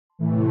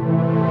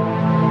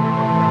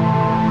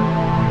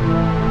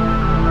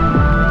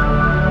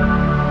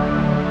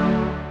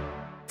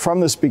from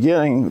this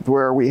beginning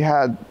where we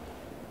had,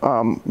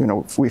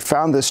 we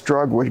found this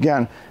drug, which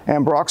again,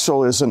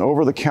 Ambroxol is an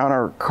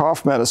over-the-counter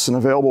cough medicine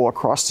available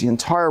across the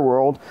entire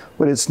world,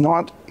 but it's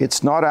not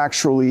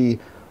actually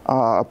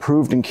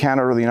approved in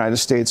Canada or the United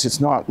States. It's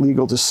not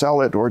legal to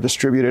sell it or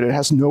distribute it. It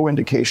has no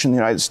indication in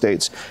the United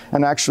States.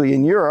 And actually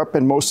in Europe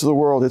and most of the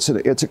world, it's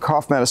a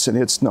cough medicine.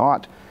 It's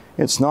not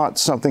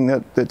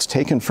something that's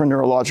taken for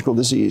neurological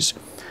disease.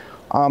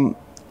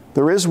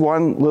 There is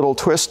one little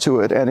twist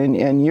to it, and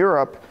in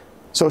Europe,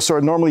 so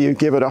normally you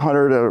give it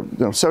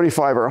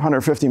 75 or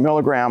 150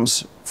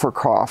 milligrams for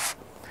cough.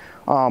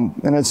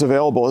 And it's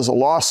available as a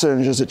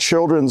lozenge, as a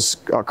children's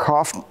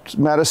cough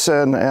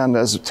medicine, and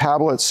as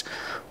tablets.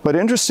 But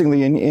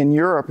interestingly, in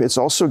Europe, it's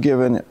also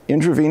given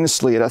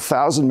intravenously at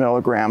 1,000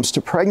 milligrams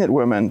to pregnant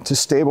women to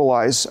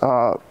stabilize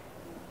a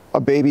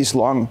baby's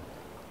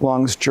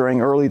lungs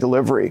during early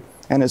delivery.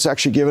 And it's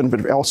actually given,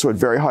 but also at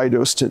very high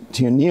dose to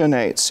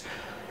neonates.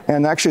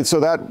 And actually,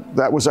 so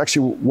that was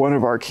actually one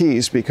of our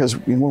keys, because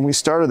when we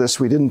started this,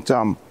 we didn't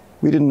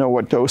know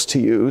what dose to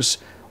use,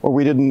 or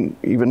we didn't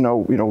even know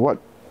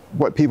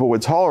what people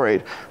would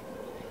tolerate.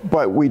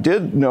 But we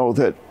did know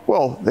that,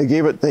 well, they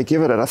give it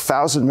at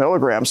 1,000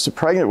 milligrams to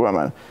pregnant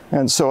women.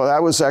 And so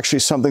that was actually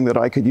something that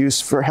I could use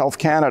for Health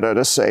Canada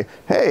to say,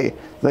 hey,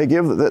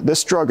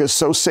 this drug is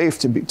so safe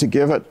to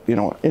give it,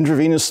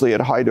 intravenously at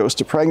a high dose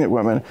to pregnant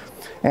women.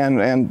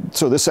 And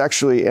so this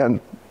actually, and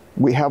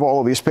we have all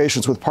of these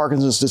patients with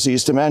Parkinson's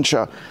disease,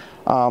 dementia,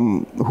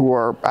 who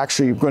are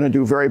actually going to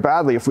do very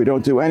badly if we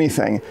don't do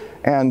anything.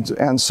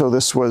 And so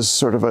this was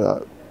sort of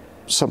an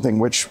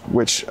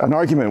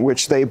argument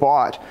which they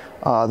bought,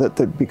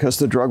 that because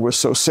the drug was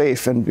so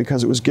safe and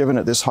because it was given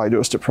at this high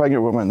dose to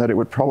pregnant women, that it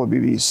would probably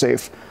be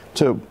safe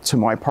to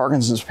my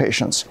Parkinson's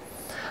patients.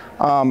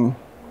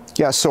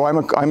 Yeah, so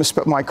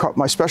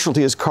my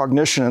specialty is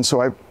cognition, and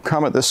so I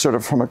come at this sort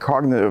of from a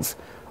cognitive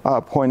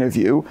point of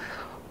view.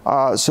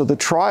 So the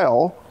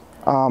trial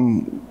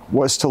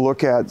was to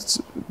look at,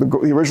 the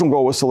original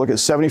goal was to look at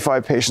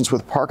 75 patients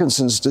with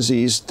Parkinson's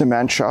disease,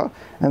 dementia.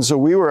 And so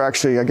we were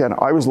actually, again,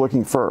 I was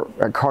looking for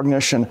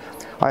cognition.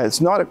 It's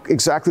not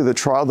exactly the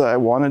trial that I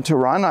wanted to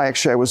run.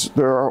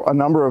 There are a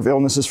number of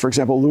illnesses, for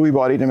example, Lewy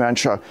body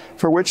dementia,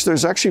 for which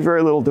there's actually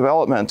very little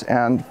development.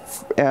 And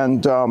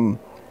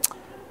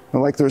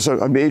like there's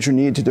a major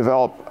need to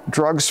develop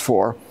drugs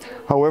for.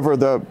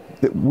 However,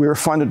 we were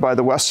funded by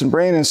the Western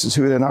Brain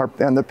Institute,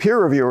 and the peer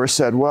reviewer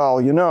said, well,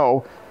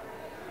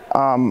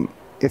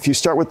 if you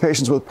start with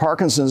patients with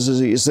Parkinson's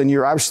disease, then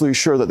you're absolutely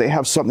sure that they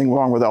have something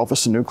wrong with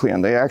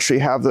alpha-synuclein. They actually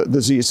have the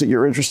disease that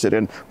you're interested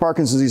in,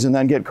 Parkinson's disease, and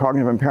then get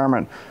cognitive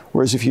impairment.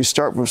 Whereas if you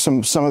start with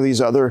some of these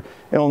other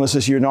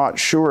illnesses, you're not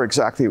sure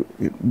exactly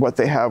what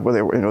they have.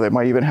 They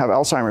might even have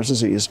Alzheimer's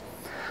disease.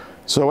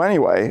 So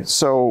anyway,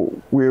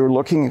 so we were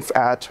looking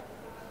at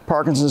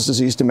Parkinson's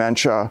disease,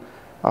 dementia.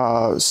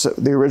 So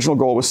the original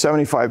goal was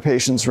 75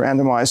 patients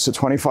randomized to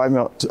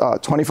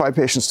 25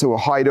 patients to a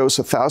high dose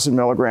of 1,000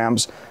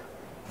 milligrams,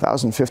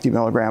 1,050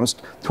 milligrams,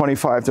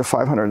 25 to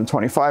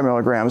 525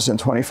 milligrams, and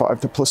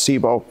 25 to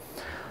placebo.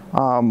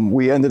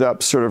 We ended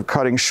up sort of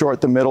cutting short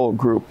the middle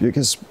group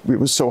because it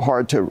was so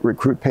hard to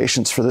recruit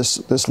patients for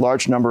this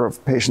large number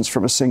of patients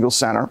from a single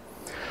center.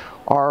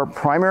 Our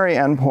primary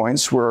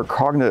endpoints were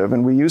cognitive,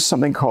 and we used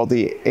something called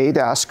the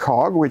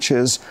ADAS-Cog, which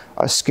is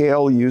a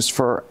scale used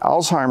for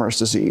Alzheimer's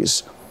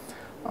disease.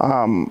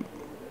 And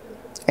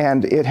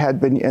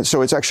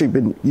it's actually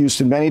been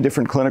used in many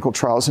different clinical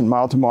trials in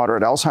mild to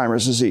moderate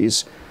Alzheimer's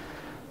disease.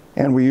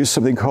 And we used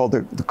something called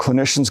the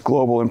clinician's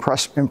global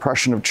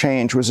impression of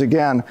change, was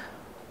again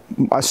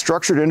a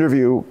structured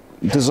interview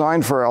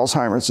designed for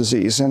Alzheimer's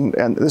disease.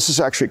 And this has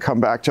actually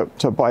come back to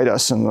bite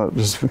us and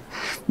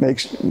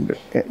makes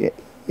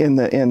in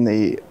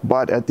the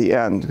butt at the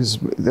end, because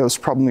those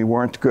probably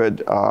weren't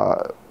good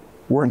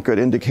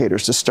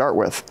indicators to start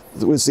with.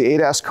 It was the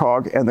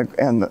ADAS-Cog and the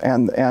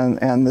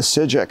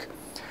CIGIC.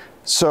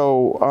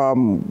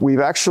 So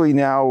we've actually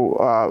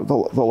now,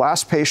 the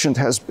last patient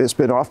has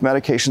been off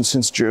medication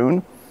since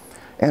June,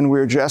 and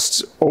we're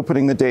just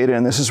opening the data,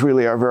 and this is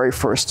really our very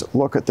first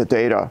look at the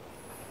data.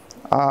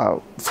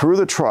 Through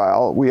the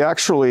trial, we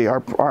actually,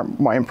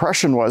 my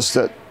impression was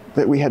that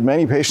we had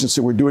many patients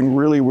that were doing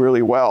really,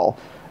 really well,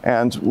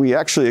 and we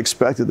actually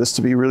expected this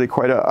to be really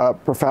quite a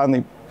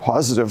profoundly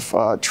positive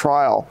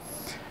trial.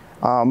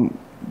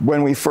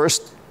 When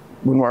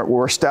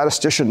our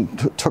statistician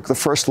took the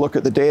first look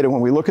at the data,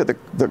 when we look at the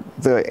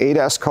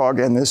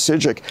ADAS-Cog and the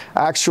CIGIC,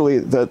 actually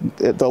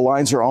the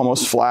lines are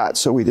almost flat,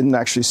 so we didn't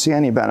actually see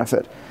any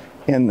benefit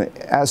in the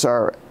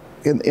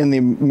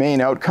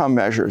main outcome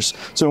measures.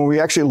 So when we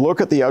actually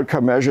look at the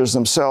outcome measures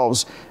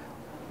themselves,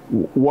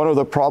 one of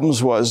the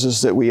problems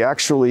is that we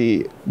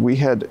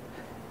had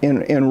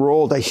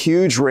enrolled a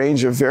huge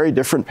range of very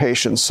different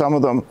patients, some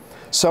of them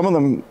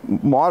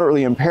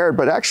moderately impaired,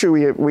 but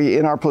actually we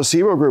in our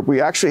placebo group, we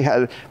actually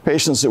had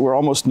patients that were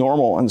almost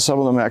normal, and some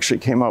of them actually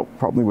came out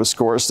probably with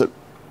scores that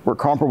were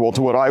comparable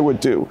to what I would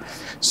do.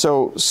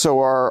 So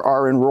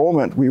our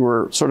enrollment, we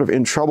were sort of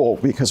in trouble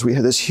because we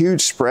had this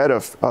huge spread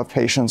of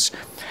patients.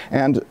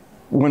 And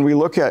when we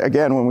look at,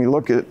 again, when we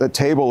look at the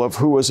table of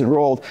who was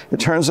enrolled, it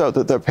turns out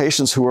that the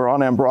patients who were on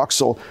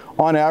Ambroxol,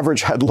 on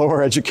average, had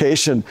lower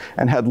education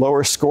and had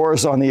lower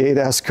scores on the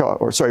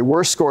 8S-COG, or sorry,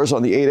 worse scores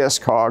on the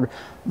 8S-COG,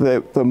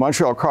 the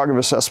Montreal Cognitive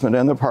Assessment,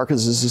 and the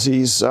Parkinson's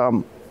disease,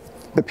 the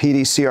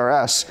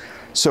PDCRS.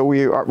 So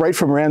right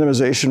from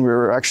randomization, we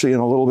were actually in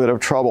a little bit of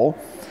trouble.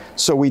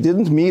 So we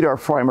didn't meet our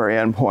primary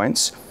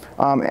endpoints.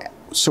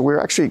 So we're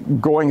actually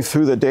going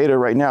through the data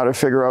right now to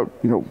figure out,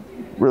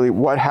 really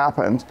what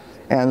happened.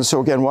 And so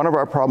again, one of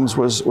our problems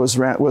was the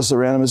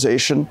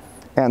randomization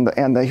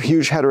and the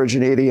huge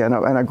heterogeneity and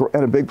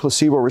a big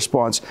placebo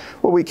response.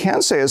 What we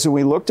can say is that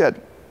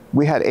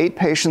we had 8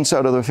 patients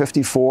out of the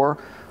 54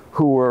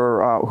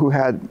 who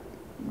had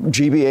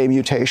GBA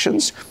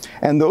mutations,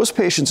 and those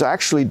patients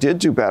actually did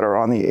do better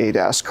on the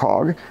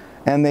 8S-COG,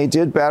 and they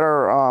did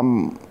better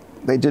on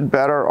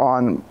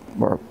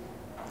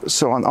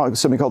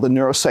something called the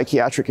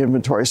neuropsychiatric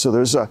inventory. So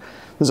there's a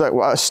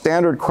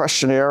standard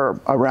questionnaire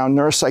around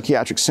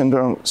neuropsychiatric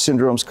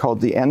syndromes called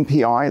the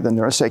NPI, the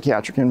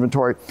neuropsychiatric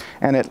inventory,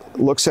 and it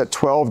looks at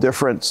 12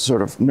 different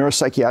sort of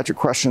neuropsychiatric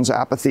questions: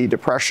 apathy,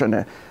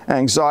 depression,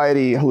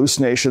 anxiety,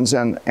 hallucinations,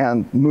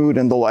 and mood,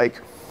 and the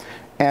like.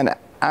 And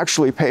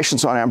actually,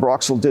 patients on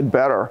Ambroxol did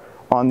better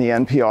on the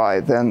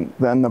NPI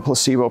than the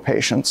placebo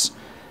patients.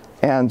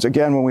 And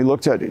again, when we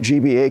looked at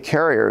GBA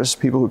carriers,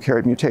 people who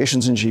carried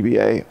mutations in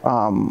GBA,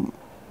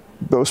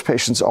 those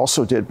patients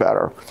also did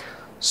better.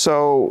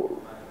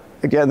 So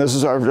again, this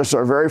is just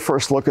our very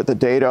first look at the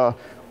data.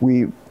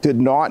 We did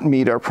not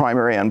meet our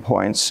primary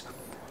endpoints,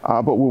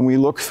 but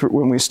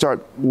when we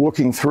start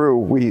looking through,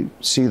 we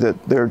see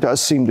that there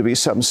does seem to be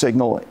some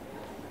signal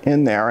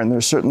in there, and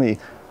there's certainly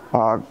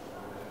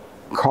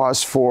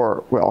cause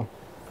for, well,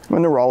 I'm a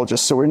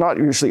neurologist, so we're not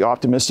usually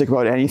optimistic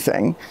about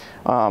anything,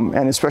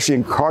 and especially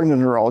in cognitive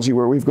neurology,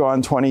 where we've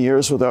gone 20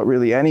 years without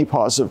really any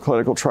positive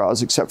clinical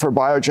trials, except for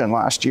Biogen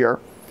last year,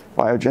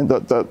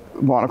 the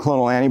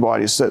monoclonal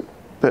antibodies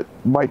that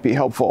might be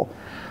helpful.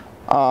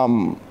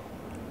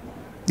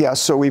 Yeah,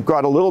 so we've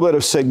got a little bit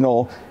of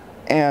signal,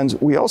 and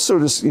we also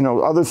just,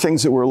 other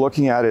things that we're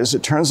looking at is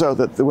it turns out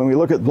that when we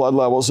look at blood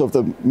levels of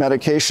the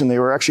medication, they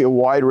were actually a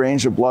wide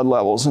range of blood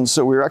levels, and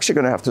so we're actually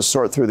going to have to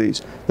sort through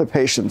the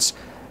patients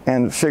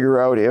and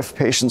figure out if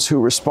patients who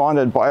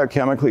responded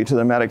biochemically to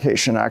the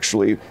medication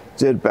actually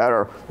did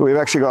better. But we've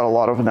actually got a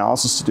lot of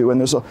analysis to do,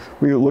 and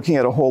we're looking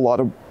at a whole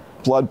lot of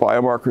blood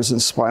biomarkers and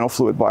spinal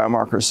fluid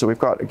biomarkers, so we've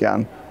got,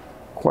 again,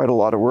 quite a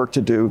lot of work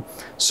to do.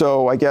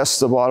 So I guess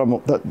the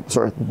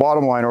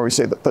bottom line, or we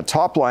say that the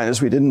top line,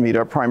 is we didn't meet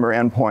our primary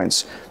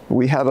endpoints.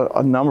 We had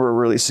a number of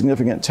really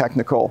significant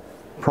technical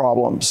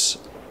problems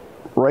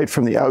right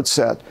from the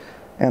outset,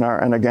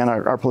 and again,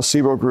 our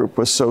placebo group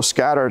was so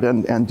scattered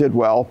and did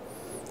well.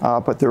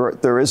 But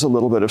there is a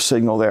little bit of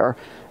signal there,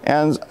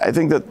 and I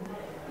think that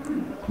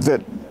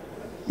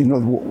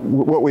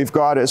what we've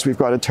got is we've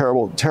got a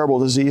terrible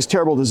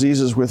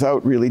diseases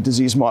without really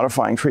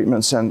disease-modifying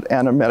treatments and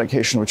a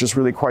medication which is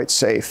really quite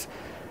safe,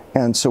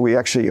 and so we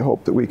actually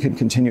hope that we can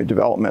continue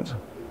development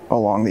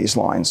along these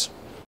lines.